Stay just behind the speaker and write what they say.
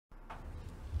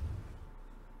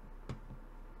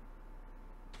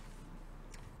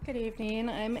Good evening,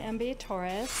 I'm Ambi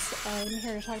Torres. I'm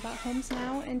here to talk about Homes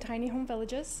Now and tiny home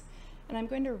villages. And I'm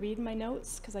going to read my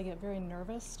notes because I get very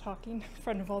nervous talking in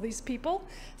front of all these people.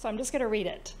 So I'm just going to read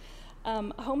it.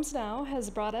 Homes Now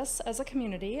has brought us as a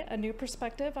community a new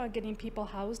perspective on getting people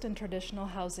housed in traditional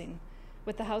housing.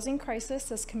 With the housing crisis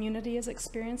this community is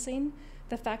experiencing,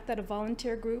 the fact that a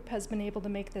volunteer group has been able to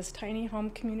make this tiny home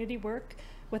community work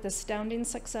with astounding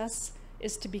success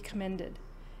is to be commended.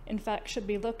 In fact, should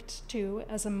be looked to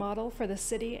as a model for the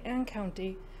city and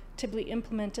county to be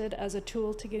implemented as a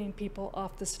tool to getting people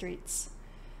off the streets.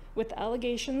 With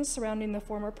allegations surrounding the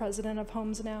former president of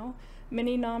Homes Now,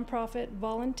 many nonprofit,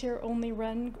 volunteer-only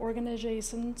run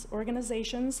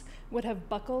organizations would have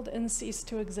buckled and ceased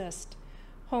to exist.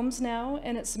 Homes Now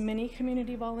and its many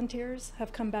community volunteers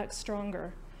have come back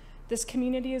stronger. This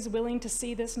community is willing to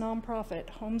see this nonprofit,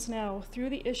 Homes Now,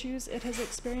 through the issues it has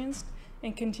experienced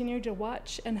and continue to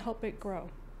watch and help it grow.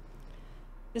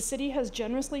 The city has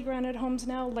generously granted Homes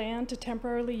Now land to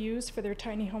temporarily use for their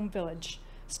tiny home village,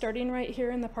 starting right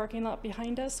here in the parking lot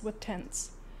behind us with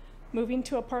tents, moving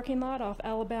to a parking lot off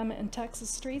Alabama and Texas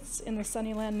streets in the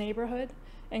Sunnyland neighborhood,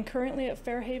 and currently at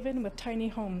Fairhaven with tiny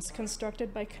homes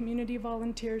constructed by community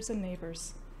volunteers and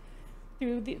neighbors.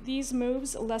 Through these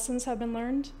moves, lessons have been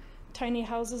learned, tiny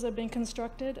houses have been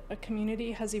constructed, a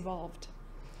community has evolved.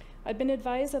 I've been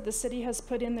advised that the city has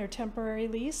put in their temporary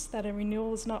lease that a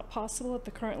renewal is not possible at the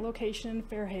current location in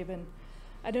Fairhaven.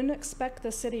 I don't expect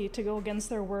the city to go against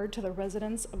their word to the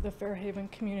residents of the Fairhaven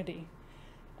community.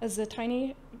 As the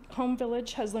tiny home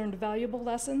village has learned valuable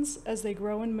lessons as they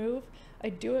grow and move, I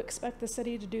do expect the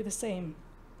city to do the same.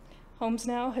 Homes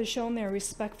Now has shown they are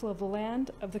respectful of the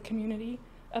land, of the community,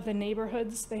 of the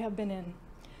neighborhoods they have been in.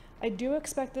 I do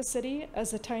expect the city, as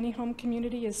the tiny home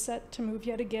community is set to move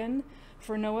yet again,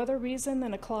 for no other reason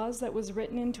than a clause that was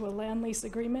written into a land lease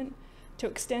agreement to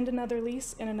extend another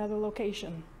lease in another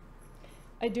location.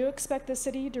 I do expect the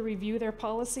city to review their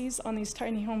policies on these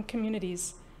tiny home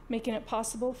communities, making it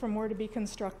possible for more to be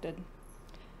constructed.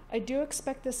 I do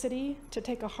expect the city to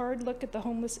take a hard look at the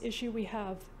homeless issue we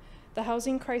have, the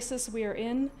housing crisis we are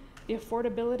in, the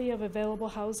affordability of available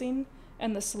housing,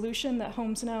 and the solution that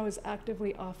Homes Now is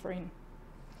actively offering.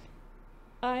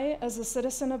 I, as a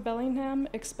citizen of Bellingham,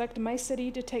 expect my city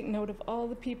to take note of all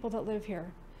the people that live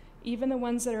here, even the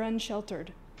ones that are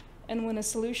unsheltered. And when a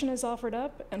solution is offered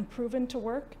up and proven to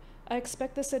work, I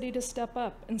expect the city to step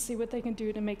up and see what they can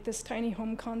do to make this tiny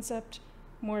home concept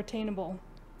more attainable.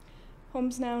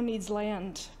 Homes Now needs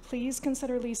land. Please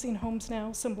consider leasing Homes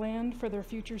Now some land for their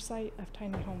future site of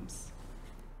tiny homes.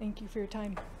 Thank you for your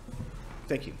time.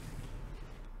 Thank you.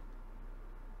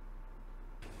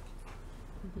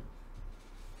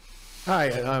 Hi,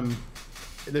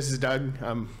 this is Doug.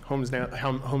 I'm Homes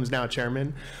Now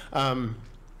chairman.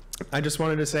 I just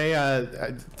wanted to say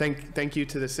thank you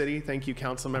to the city, thank you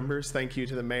council members, thank you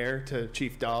to the mayor, to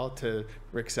Chief Dahl, to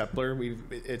Rick Sepler.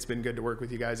 It's been good to work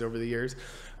with you guys over the years.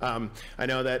 I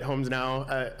know that Homes Now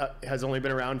has only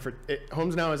been around for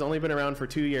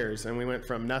 2 years, and we went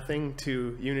from nothing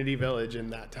to Unity Village in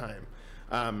that time.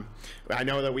 I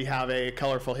know that we have a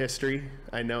colorful history.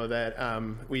 I know that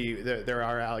there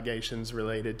are allegations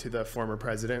related to the former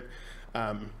president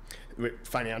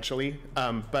financially,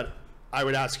 but I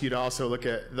would ask you to also look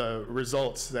at the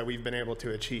results that we've been able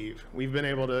to achieve. We've been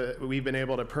able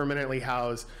to permanently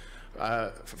house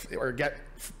or get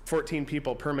 14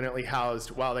 people permanently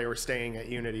housed while they were staying at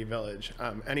Unity Village.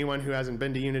 Anyone who hasn't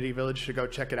been to Unity Village should go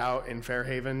check it out in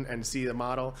Fairhaven and see the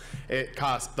model. It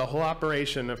costs the whole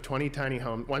operation of 20 tiny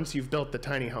homes, once you've built the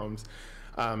tiny homes,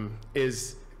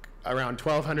 is around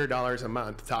 $1,200 a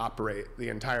month to operate the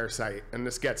entire site. And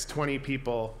this gets 20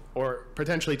 people, or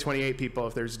potentially 28 people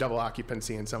if there's double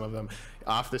occupancy in some of them,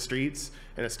 off the streets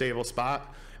in a stable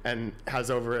spot, and has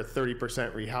over a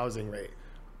 30% rehousing rate.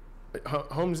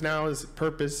 Homes Now's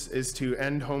purpose is to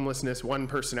end homelessness one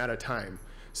person at a time.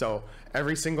 So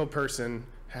every single person,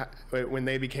 when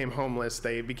they became homeless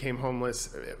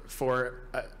for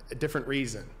a different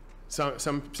reason.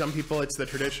 Some people, it's the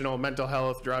traditional mental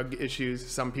health, drug issues.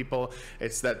 Some people,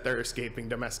 it's that they're escaping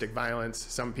domestic violence.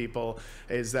 Some people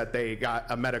is that they got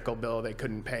a medical bill they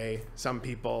couldn't pay. Some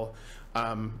people,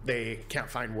 they can't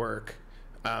find work.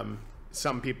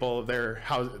 Some people, they're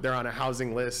on a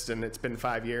housing list and it's been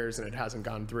 5 years and it hasn't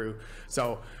gone through.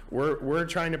 So we're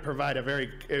trying to provide a very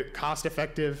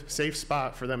cost-effective, safe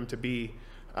spot for them to be,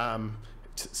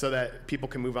 so that people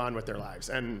can move on with their lives.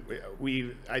 And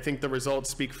I think the results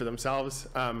speak for themselves.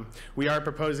 We are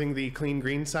proposing the Clean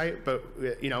Green site, but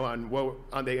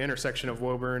on the intersection of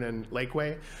Woburn and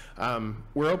Lakeway.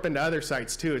 We're open to other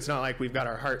sites too. It's not like we've got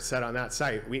our heart set on that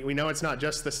site. We know it's not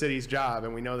just the city's job,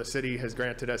 and we know the city has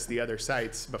granted us the other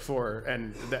sites before,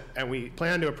 and we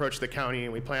plan to approach the county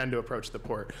and we plan to approach the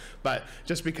port. But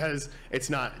just because it's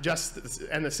not just,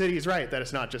 and the city's right that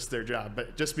it's not just their job,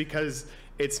 but just because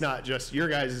it's not just your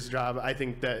guys' job, I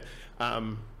think that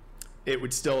it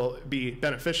would still be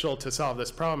beneficial to solve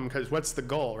this problem, because what's the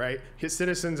goal, right? His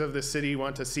citizens of the city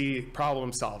want to see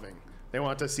problem solving. They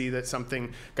want to see that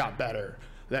something got better,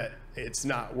 that it's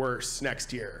not worse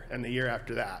next year and the year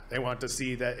after that. They want to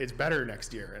see that it's better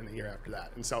next year and the year after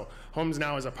that. And so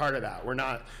HomesNOW is a part of that. We're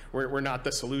not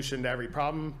the solution to every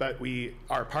problem, but we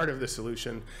are part of the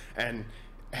solution. And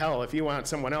hell, if you want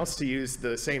someone else to use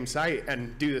the same site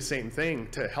and do the same thing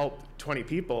to help 20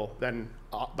 people, then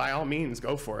by all means,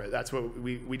 go for it. That's what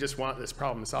we just want this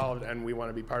problem solved, and we want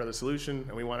to be part of the solution,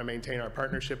 and we want to maintain our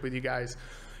partnership with you guys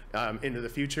into the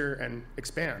future and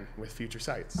expand with future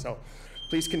sites. So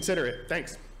please consider it.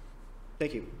 Thanks.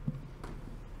 Thank you.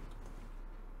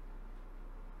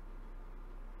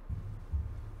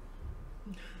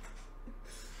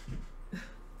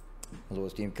 Hello,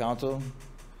 esteemed council.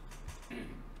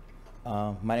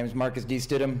 My name is Marcus D.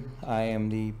 Stidham. I am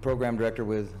the program director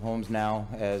with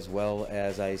HomesNOW, as well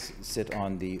as I sit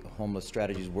on the Homeless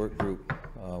Strategies Work Group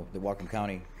that Whatcom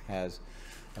County has.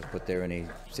 I was put there in a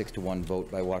 6-to-1 vote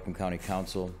by Whatcom County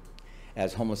Council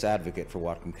as homeless advocate for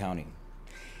Whatcom County.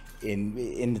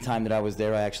 In the time that I was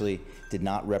there, I actually did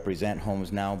not represent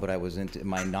HomesNOW, but I was into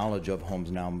my knowledge of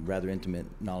HomesNOW, rather intimate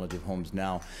knowledge of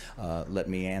HomesNOW, let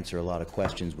me answer a lot of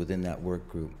questions within that work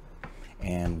group.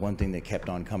 And one thing that kept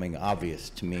on coming obvious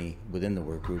to me within the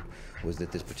work group was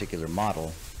that this particular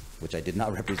model, which I did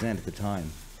not represent at the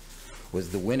time, was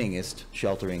the winningest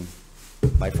sheltering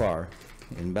by far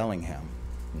in Bellingham,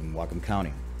 in Whatcom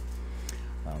County,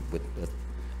 with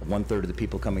 1/3 of the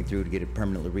people coming through to get it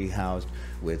permanently rehoused,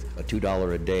 with a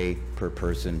 $2 a day per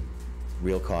person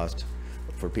real cost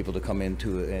for people to come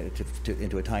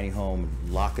into a tiny home,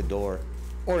 lock a door,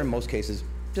 or in most cases,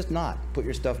 just not put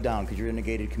your stuff down because you're in a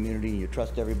gated community and you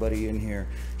trust everybody in here,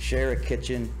 share a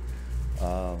kitchen,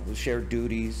 share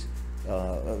duties,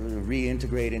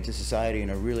 reintegrate into society in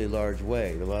a really large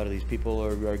way. A lot of these people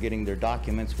are getting their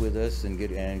documents with us and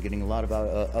getting a lot of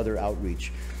other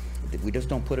outreach. We just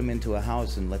don't put them into a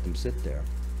house and let them sit there.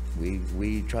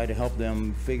 We try to help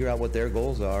them figure out what their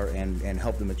goals are and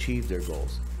help them achieve their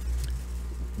goals.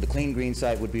 The Clean Green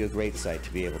site would be a great site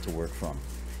to be able to work from.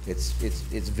 It's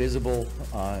visible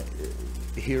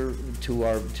here to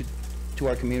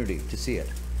our community to see it.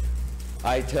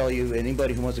 I tell you,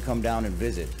 anybody who wants to come down and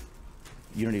visit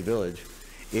Unity Village,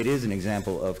 it is an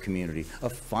example of community, a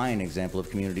fine example of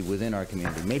community within our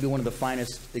community. Maybe one of the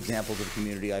finest examples of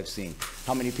community I've seen.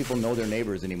 How many people know their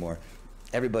neighbors anymore?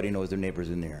 Everybody knows their neighbors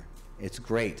in there. It's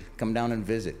great. Come down and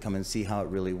visit. Come and see how it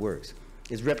really works.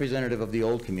 It's representative of the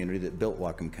old community that built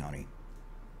Whatcom County.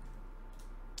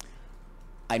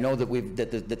 I know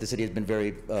that the city has been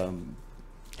very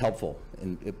helpful,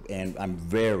 and I'm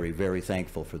very, very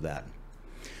thankful for that.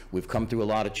 We've come through a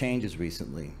lot of changes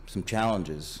recently, some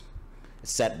challenges,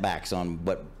 setbacks on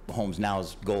what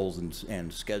HomesNOW's goals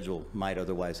and schedule might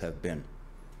otherwise have been.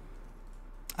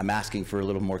 I'm asking for a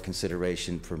little more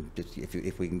consideration for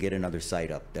if we can get another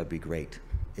site up, that'd be great.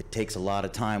 It takes a lot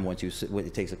of time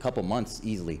it takes a couple months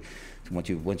easily once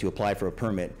you apply for a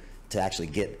permit to actually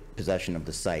get possession of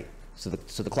the site. So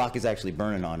the clock is actually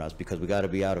burning on us because we got to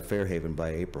be out of Fairhaven by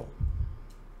April.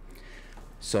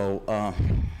 So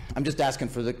I'm just asking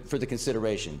for the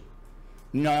consideration.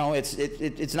 No,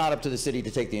 it's not up to the city to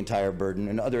take the entire burden,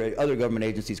 and other government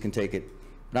agencies can take it.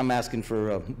 But I'm asking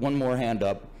for one more hand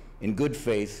up in good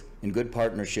faith, in good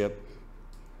partnership,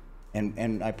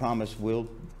 and I promise we'll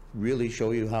really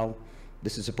show you how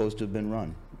this is supposed to have been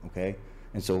run. Okay,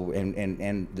 and so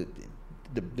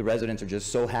the residents are just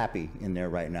so happy in there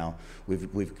right now.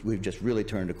 We've just really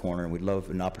turned a corner, and we'd love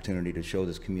an opportunity to show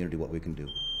this community what we can do.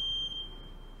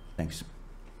 Thanks.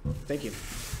 Thank you.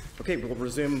 Okay, we'll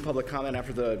resume public comment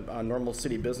after the normal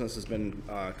city business has been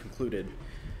concluded.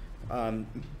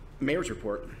 Mayor's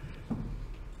report.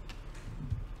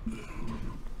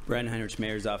 Brian Heinrich,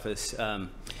 Mayor's Office.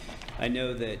 I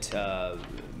know that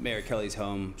Mayor Kelly's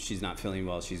home. She's not feeling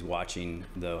well. She's watching,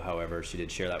 though, however, she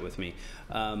did share that with me.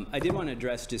 I did want to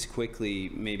address just quickly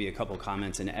maybe a couple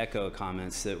comments and echo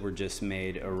comments that were just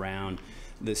made around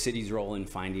the city's role in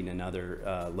finding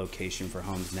another location for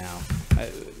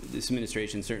HomesNOW. This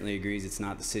administration certainly agrees it's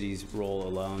not the city's role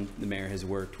alone. The mayor has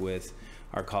worked with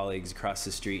our colleagues across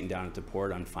the street and down at the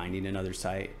port on finding another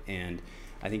site. And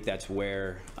I think that's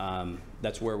where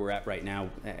we're at right now.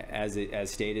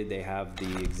 As stated, they have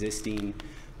the existing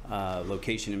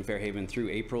location in Fairhaven through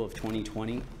April of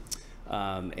 2020.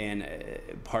 And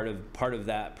part of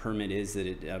that permit is that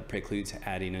it precludes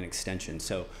adding an extension.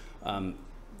 So I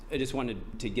just wanted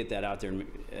to get that out there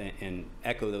and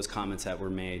echo those comments that were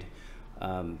made.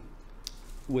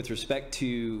 With respect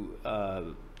to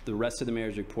the rest of the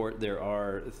mayor's report, there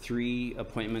are 3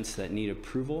 appointments that need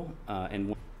approval,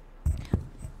 and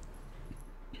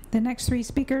the next 3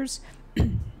 speakers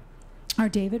are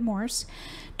David Morse,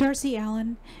 Darcy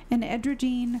Allen, and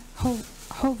Edradine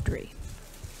Hovdry.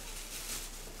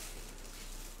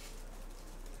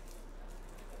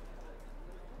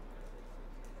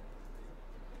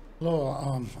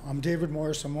 Hello, I'm David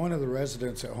Morris. I'm one of the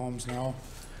residents at HomesNOW.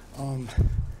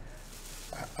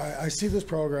 I see this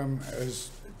program as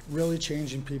really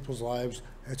changing people's lives.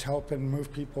 It's helping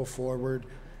move people forward.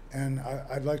 And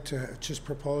I'd like to just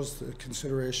propose the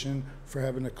consideration for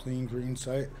having a clean green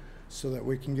site so that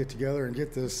we can get together and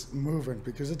get this moving,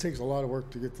 because it takes a lot of work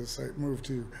to get this site moved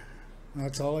to. And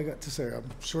that's all I got to say. I'm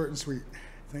short and sweet.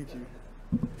 Thank you.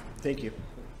 Thank you.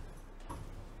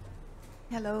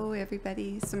 Hello,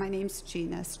 everybody. So my name's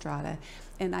Gina Estrada,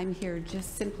 and I'm here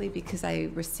just simply because I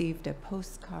received a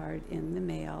postcard in the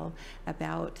mail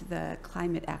about the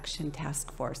Climate Action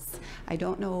Task Force. I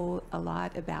don't know a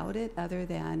lot about it other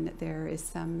than there is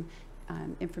some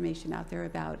information out there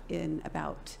about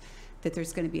that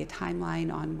there's going to be a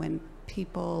timeline on when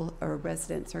people or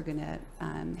residents are going to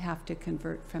have to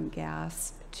convert from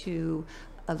gas to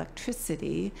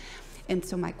electricity. And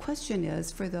so my question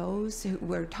is, for those who,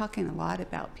 we're talking a lot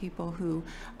about people who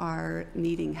are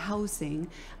needing housing,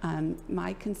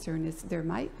 my concern is there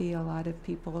might be a lot of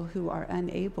people who are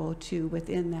unable to,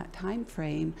 within that time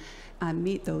frame,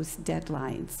 meet those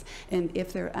deadlines. And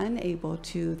if they're unable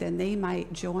to, then they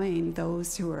might join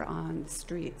those who are on the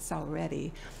streets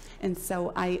already. And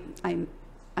so I'm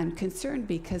concerned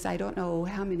because I don't know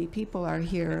how many people are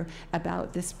here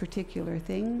about this particular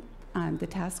thing, the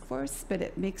task force, but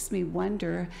it makes me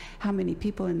wonder how many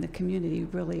people in the community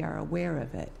really are aware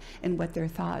of it and what their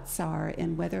thoughts are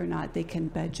and whether or not they can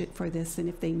budget for this and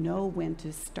if they know when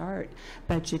to start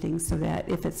budgeting so that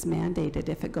if it's mandated,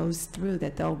 if it goes through,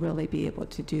 that they'll really be able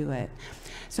to do it.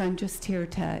 So I'm just here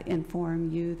to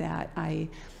inform you that I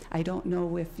don't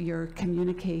know if your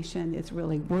communication is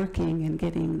really working and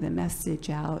getting the message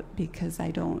out, because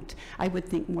I would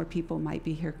think more people might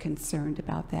be here concerned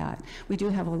about that. We do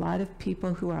have a lot of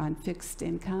people who are on fixed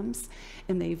incomes,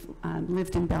 and they've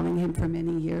lived in Bellingham for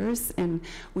many years, and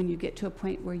when you get to a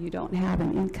point where you don't have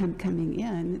an income coming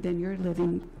in, then you're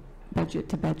living budget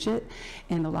to budget,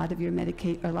 and a lot of your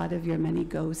money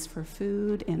goes for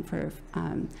food and for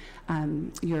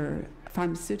your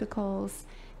pharmaceuticals,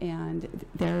 and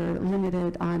they're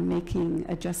limited on making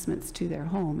adjustments to their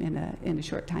home in a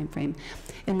short time frame.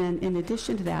 And then in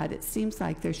addition to that, it seems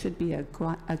like there should be a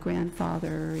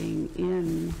grandfathering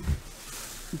in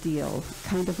deal,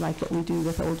 kind of like what we do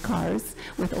with old cars.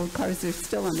 With old cars, they're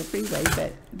still on the freeway,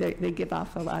 but they give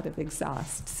off a lot of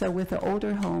exhaust. So with the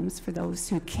older homes, for those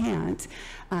who can't,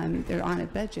 they're on a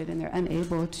budget and they're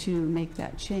unable to make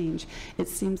that change. It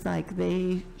seems like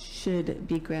they should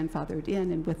be grandfathered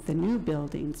in, and with the new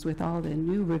buildings, with all the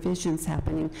new revisions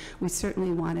happening, we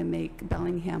certainly want to make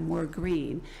Bellingham more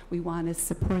green. We want to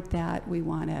support that. We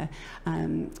want to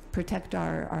protect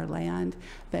our land,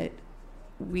 but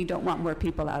we don't want more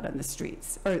people out on the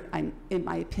streets, or in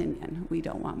my opinion, we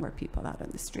don't want more people out on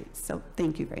the streets. So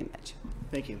thank you very much.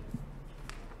 Thank you.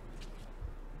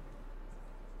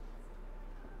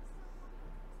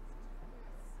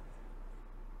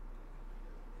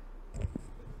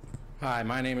 Hi,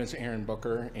 my name is Aaron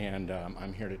Booker, and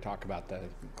I'm here to talk about the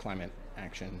Climate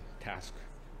Action Task.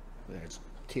 There's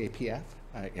TAPF.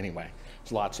 Anyway,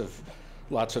 it's lots of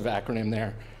acronym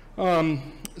there.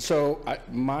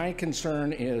 My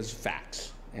concern is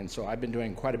facts, and so I've been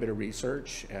doing quite a bit of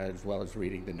research as well as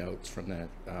reading the notes from the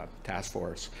task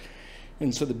force.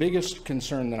 And so the biggest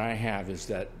concern that I have is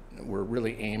that we're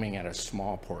really aiming at a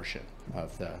small portion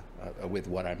of the with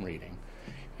what I'm reading.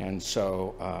 And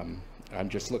so I'm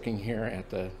just looking here at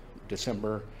the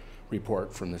December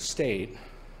report from the state.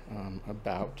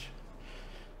 About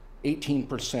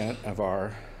 18%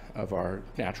 of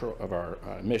our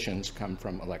emissions come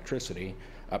from electricity,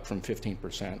 up from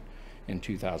 15% in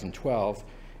 2012,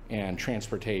 and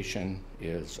transportation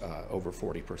is over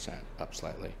 40%, up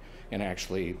slightly. And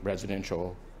actually,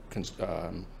 residential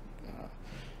and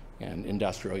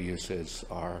industrial uses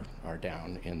are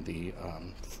down in the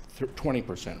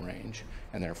 20% range,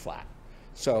 and they're flat.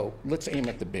 So let's aim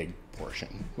at the big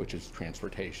portion, which is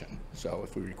transportation. So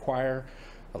if we require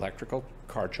electrical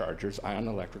car chargers, I own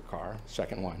an electric car,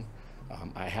 second one.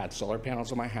 I had solar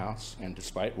panels on my house, and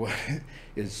despite what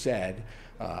is said,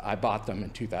 I bought them in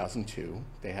 2002.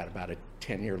 They had about a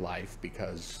 10-year life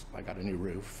because I got a new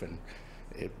roof, and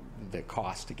the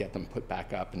cost to get them put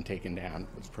back up and taken down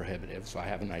was prohibitive. So I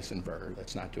have a nice inverter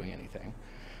that's not doing anything.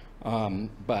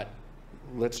 But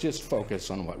let's just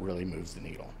focus on what really moves the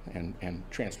needle, and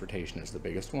transportation is the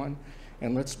biggest one.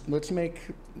 And let's make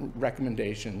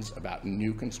recommendations about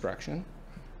new construction.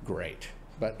 Great.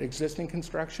 But existing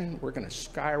construction, we're going to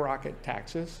skyrocket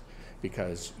taxes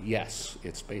because, yes,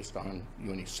 it's based on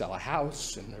when you sell a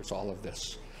house, and there's all of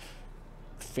this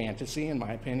fantasy, in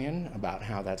my opinion, about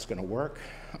how that's going to work.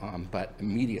 But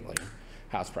immediately,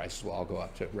 house prices will all go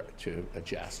up to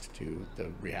adjust to the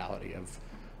reality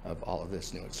of all of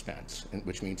this new expense,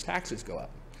 which means taxes go up,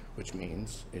 which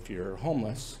means if you're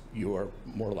homeless, you are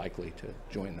more likely to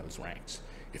join those ranks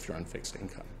if you're on fixed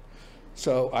income.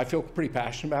 So I feel pretty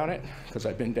passionate about it because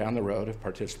I've been down the road of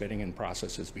participating in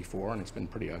processes before, and it's been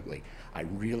pretty ugly. I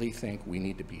really think we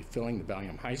need to be filling the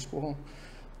Bellingham High School,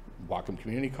 Whatcom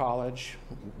Community College,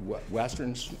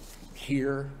 Westerns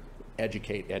here,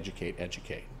 educate, educate,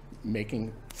 educate.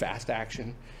 Making fast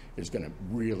action is going to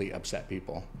really upset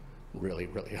people, really,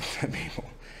 really upset people.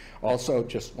 Also,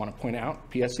 just want to point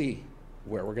out, PSE,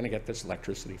 where we're going to get this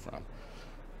electricity from.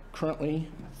 Currently,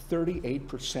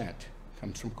 38%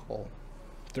 comes from coal.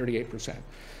 38%.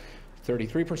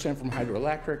 33% from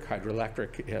hydroelectric.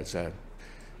 Hydroelectric has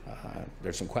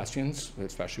there's some questions,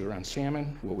 especially around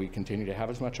salmon. Will we continue to have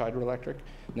as much hydroelectric?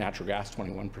 Natural gas,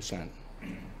 21%.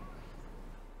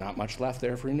 Not much left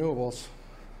there for renewables.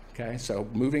 Okay, so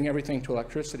moving everything to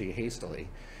electricity hastily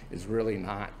is really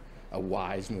not a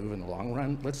wise move in the long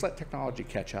run. Let's let technology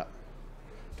catch up.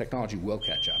 Technology will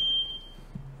catch up.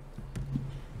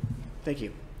 Thank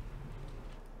you.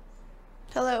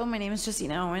 Hello, my name is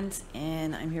Justina Owens,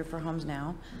 and I'm here for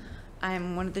HomesNOW.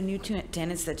 I'm one of the new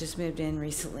tenants that just moved in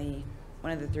recently,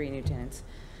 one of the 3 new tenants.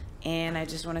 And I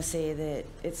just want to say that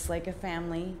it's like a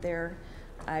family there.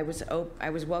 I was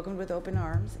welcomed with open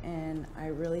arms, and I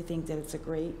really think that it's a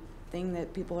great thing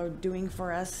that people are doing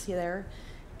for us there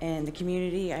and the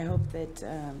community. I hope that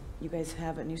you guys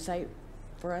have a new site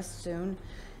for us soon,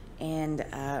 and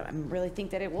I really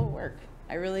think that it will work.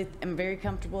 I really am very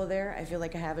comfortable there. I feel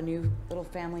like I have a new little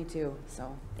family too,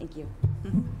 so thank you.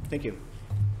 Thank you.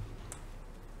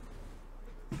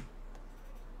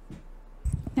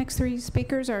 Next 3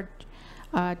 speakers are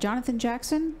Jonathan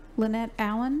Jackson, Lynette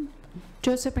Allen,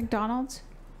 Joseph McDonald.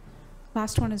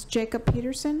 Last one is Jacob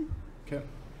Peterson. Okay.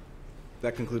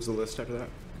 That concludes the list after that?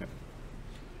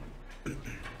 Okay.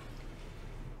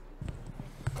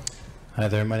 Hi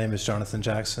there, my name is Jonathan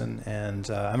Jackson, and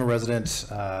I'm a resident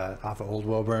off of Old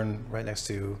Woburn, right next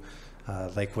to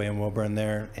Lakeway and Woburn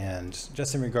there. And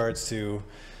just in regards to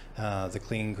the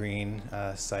Clean Green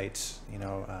site,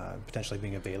 potentially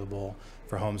being available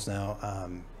for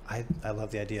HomesNOW, I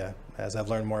love the idea. As I've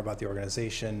learned more about the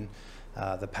organization,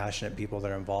 the passionate people that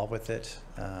are involved with it,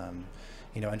 and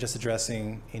just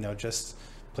addressing, just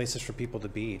places for people to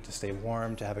be, to stay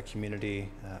warm, to have a community.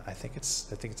 I think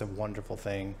it's a wonderful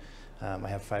thing. I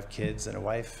have 5 kids and a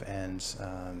wife, and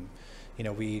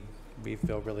we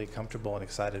feel really comfortable and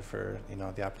excited for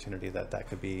the opportunity that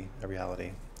could be a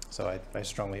reality. So I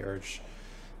strongly urge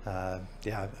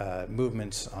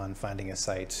movement on finding a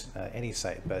site, any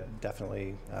site, but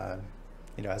definitely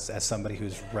as somebody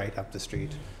who's right up the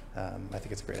street, I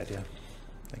think it's a great idea.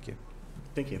 Thank you.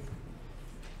 Thank you.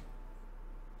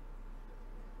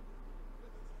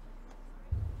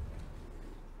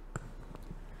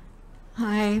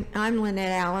 Hi, I'm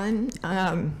Lynette Allen.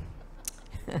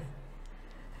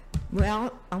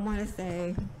 Well, I want to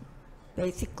say,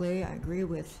 basically, I agree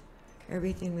with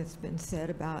everything that's been said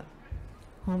about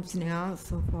HomesNOW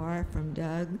so far, from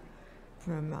Doug,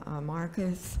 from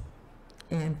Marcus,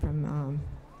 and from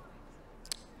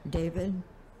David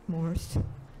Morse.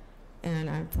 And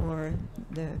I'm for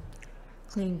the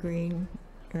Clean Green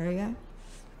area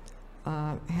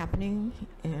happening.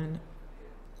 And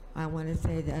I want to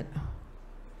say that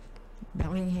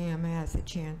Bellingham has a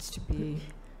chance to be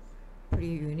pretty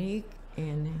unique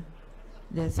in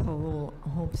this whole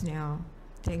HomesNOW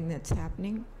thing that's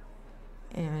happening,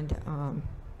 and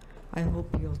I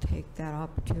hope you'll take that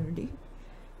opportunity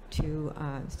to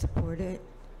support it,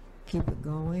 keep it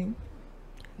going.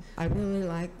 I really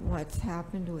like what's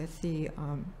happened with the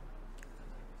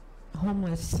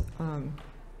homeless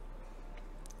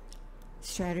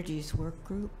strategies work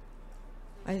group.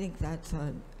 I think that's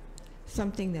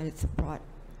something that it's brought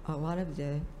a lot of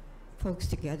the folks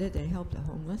together that help the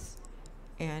homeless.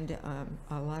 And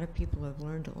a lot of people have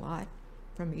learned a lot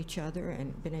from each other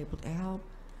and been able to help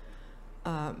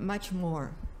much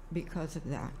more because of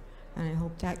that. And I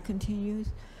hope that continues.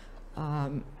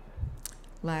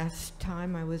 Last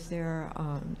time I was there,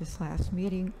 this last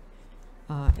meeting,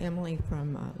 Emily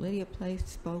from Lydia Place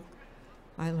spoke.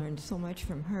 I learned so much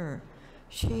from her.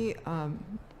 She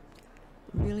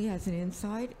really has an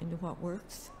insight into what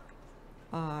works.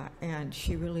 And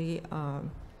she really,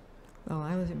 well,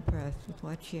 I was impressed with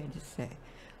what she had to say.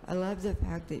 I love the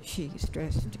fact that she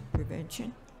stressed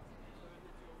prevention.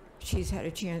 She's had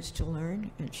a chance to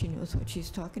learn, and she knows what she's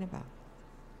talking about.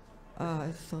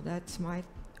 So that's my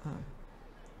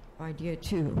idea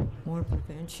too. More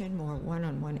prevention, more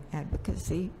one-on-one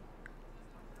advocacy,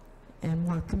 and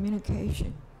more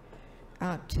communication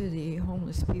out to the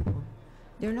homeless people.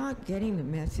 They're not getting the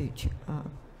message.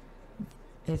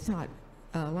 It's not,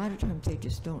 a lot of times they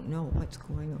just don't know what's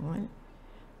going on.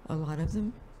 A lot of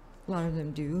them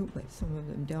do, but some of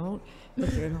them don't.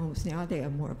 If they're at homes now, they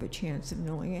have more of a chance of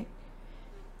knowing it.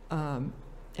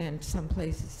 And some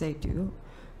places they do.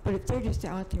 But if they're just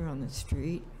out there on the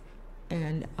street,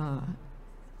 and a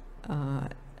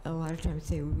lot of times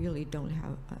they really don't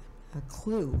have a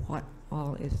clue what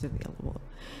all is available.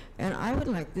 And I would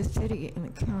like the city and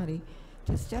the county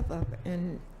to step up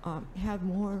and have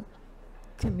more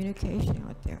communication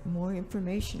out there, more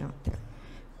information out there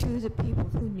to the people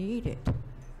who need it.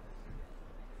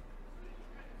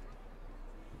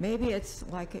 Maybe it's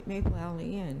like at Maple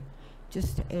Alley Inn,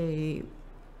 just a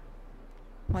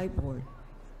whiteboard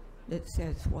that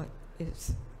says what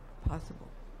is possible.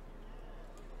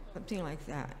 Something like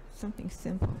that, something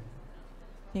simple.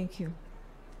 Thank you.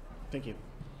 Thank you.